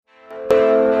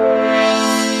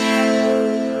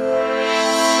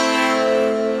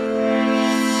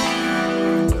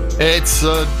It's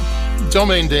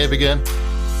Domain Dave again.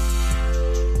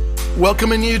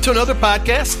 Welcoming you to another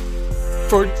podcast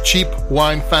for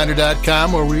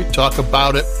CheapWineFinder.com, where we talk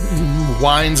about it,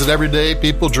 wines that everyday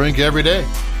people drink every day.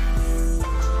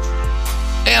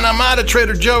 And I'm out of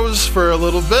Trader Joe's for a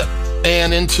little bit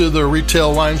and into the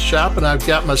retail wine shop, and I've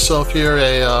got myself here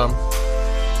a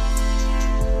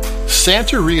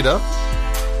Santa Rita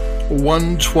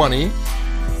 120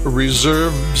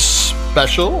 Reserve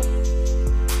Special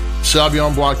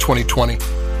Sauvignon Blanc 2020.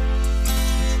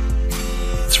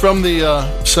 It's from the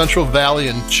Central Valley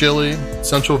in Chile.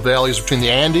 Central Valley is between the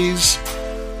Andes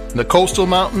and the coastal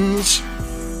mountains.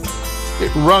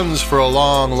 It runs for a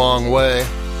long, long way.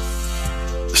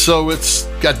 So it's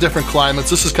got different climates.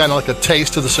 This is kind of like a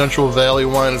taste of the Central Valley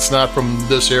wine. It's not from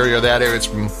this area or that area. It's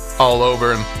from all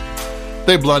over, and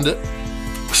they blend it.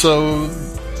 So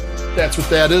that's what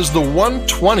that is. The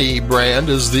 120 brand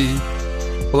is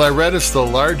I read it's the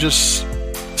largest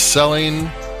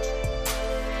selling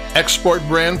export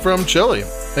brand from Chile.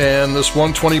 And this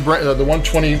 120 brand, the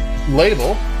 120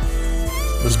 label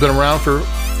has been around for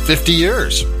 50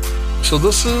 years. So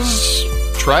this is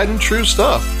tried and true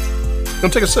stuff.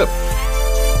 Gonna take a sip.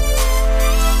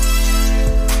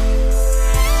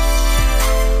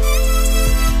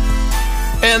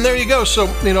 And there you go. So,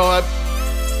 I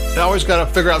always got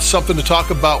to figure out something to talk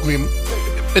about. I mean,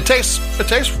 it tastes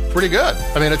pretty good.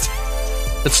 I mean,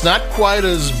 it's not quite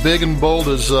as big and bold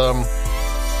as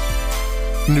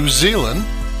New Zealand.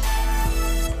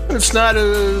 It's not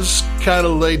as kind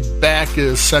of laid back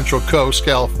as Central Coast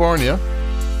California.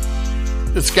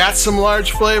 It's got some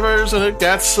large flavors and it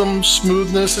got some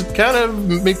smoothness. It kind of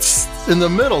meets in the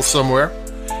middle somewhere.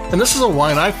 And this is a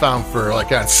wine I found for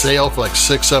on sale for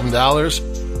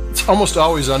 $6-7. It's almost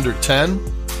always under 10.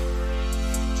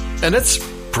 And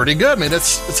it's pretty good. I mean,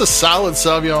 it's a solid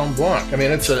Sauvignon Blanc. I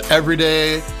mean, it's an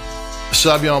everyday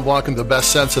Sauvignon Blanc in the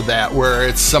best sense of that, where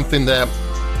it's something that,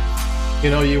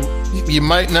 you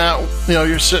might not,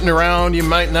 you're sitting around, you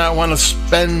might not want to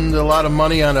spend a lot of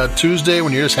money on a Tuesday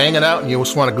when you're just hanging out and you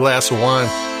just want a glass of wine.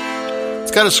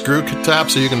 It's got a screw top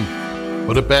so you can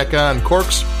put it back on.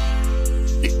 Corks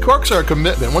are a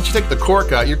commitment. Once you take the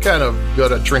cork out, you're kind of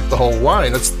going to drink the whole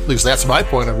wine. At least that's my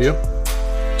point of view.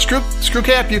 Screw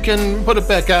cap, you can put it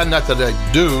back on. Not that I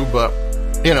do, but,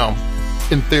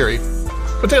 in theory.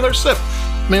 But Taylor, sip.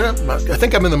 I mean, I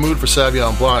think I'm in the mood for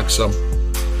Sauvignon Blanc, so.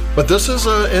 But this is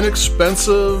an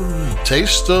inexpensive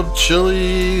taste of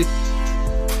Chile,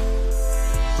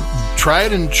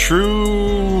 tried and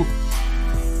true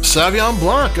Sauvignon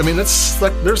Blanc. I mean, it's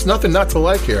like there's nothing not to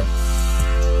like here.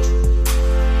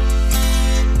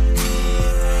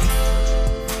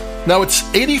 Now, it's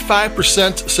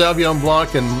 85% Sauvignon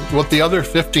Blanc, and what the other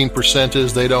 15%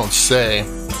 is, they don't say.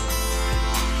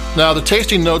 Now, the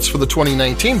tasting notes for the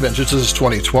 2019 vintage, this is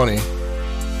 2020,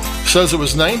 says it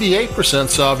was 98%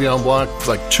 Sauvignon Blanc,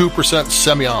 like 2%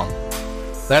 Semillon.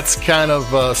 That's kind of,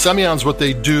 Semillon's what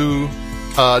they do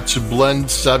to blend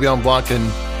Sauvignon Blanc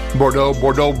and Bordeaux.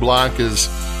 Bordeaux Blanc is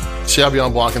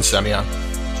Sauvignon Blanc and Semillon.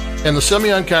 And the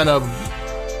Semillon kind of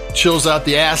chills out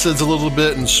the acids a little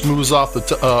bit and smooths off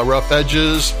the rough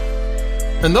edges.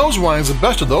 And those wines, the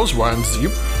best of those wines,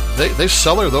 they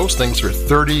cellar those things for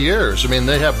 30 years. I mean,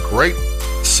 they have great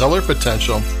cellar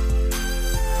potential.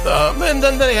 And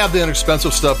then they have the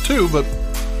inexpensive stuff too, but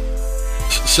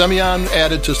Semillon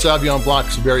added to Sauvignon Blanc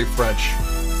is very French.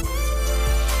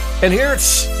 And here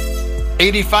it's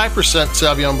 85%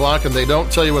 Sauvignon Blanc, and they don't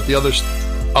tell you what the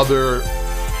other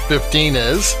 15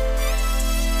 is,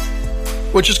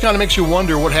 which just kind of makes you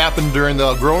wonder what happened during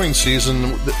the growing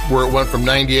season where it went from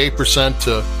 98%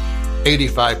 to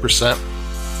 85%.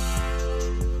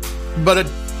 But at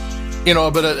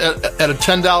a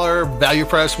 $10 value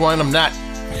price wine, I'm not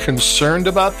concerned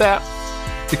about that,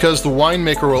 because the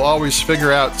winemaker will always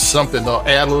figure out something. They'll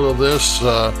add a little of this,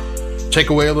 take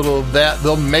away a little of that.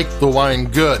 They'll make the wine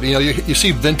good. You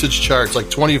see vintage charts like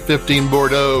 2015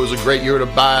 Bordeaux is a great year to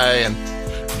buy, and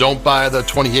don't buy the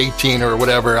 2018 or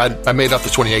whatever. I made up the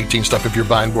 2018 stuff if you're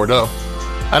buying Bordeaux.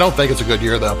 I don't think it's a good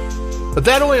year though. But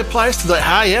that only applies to the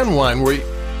high-end wine where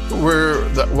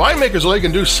the winemakers only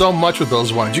can do so much with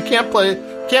those wines. You can't play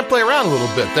around a little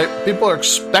bit. People are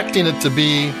expecting it to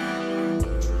be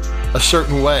a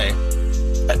certain way.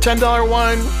 A $10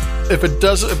 wine, if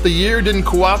the year didn't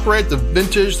cooperate, the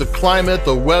vintage, the climate,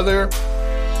 the weather,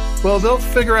 well, they'll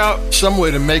figure out some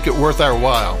way to make it worth our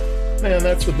while. And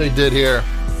that's what they did here.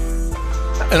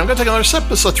 And I'm going to take another sip.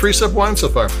 This is a 3-sip wine so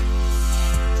far.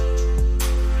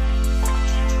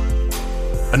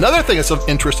 Another thing that's of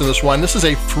interest in this wine, this is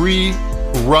a free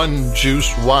run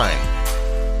juice wine.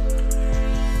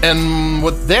 And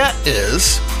what that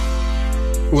is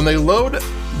when they load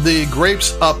the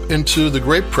grapes up into the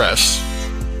grape press,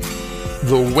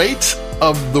 the weight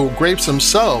of the grapes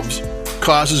themselves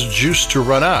causes juice to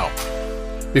run out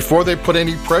before they put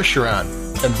any pressure on.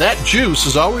 And that juice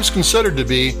is always considered to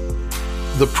be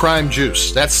the prime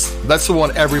juice. That's the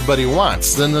one everybody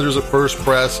wants. Then there's a first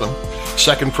press, a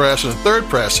second press, and a third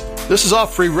press. This is all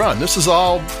free run. This is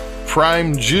all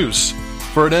prime juice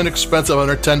for an inexpensive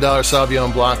under $10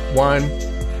 Sauvignon Blanc wine.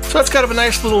 So that's kind of a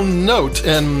nice little note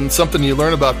and something you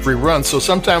learn about free run. So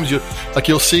sometimes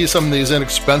you'll see some of these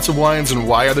inexpensive wines, and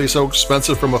why are they so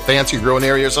expensive from a fancy growing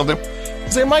area or something?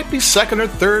 Because they might be second or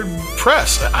third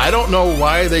press. I don't know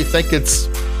why they think it's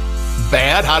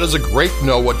bad. How does a grape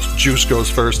know what juice goes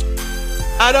first?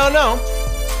 I don't know.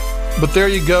 But there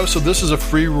you go. So this is a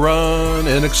free run,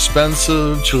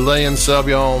 inexpensive Chilean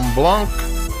Sauvignon Blanc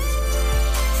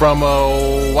from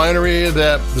a winery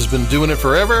that has been doing it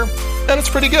forever, and it's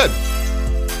pretty good.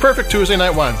 Perfect Tuesday night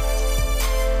wine.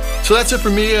 So that's it for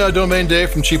me, Domain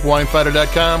Dave from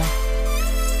CheapWineFighter.com.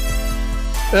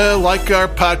 Like our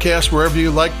podcast wherever you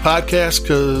like podcasts,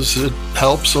 because it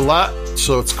helps a lot.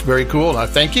 So it's very cool, and I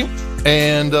thank you.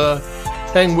 And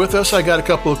hang with us. I got a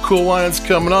couple of cool wines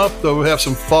coming up. Though we have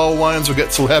some fall wines. We'll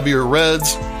get some heavier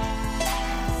reds.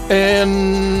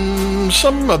 And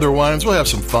some other wines. We'll have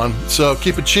some fun. So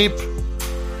keep it cheap.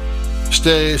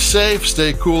 Stay safe.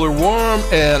 Stay cool or warm.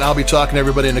 And I'll be talking to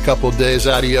everybody in a couple of days.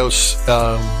 Adios.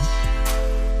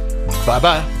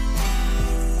 Bye-bye.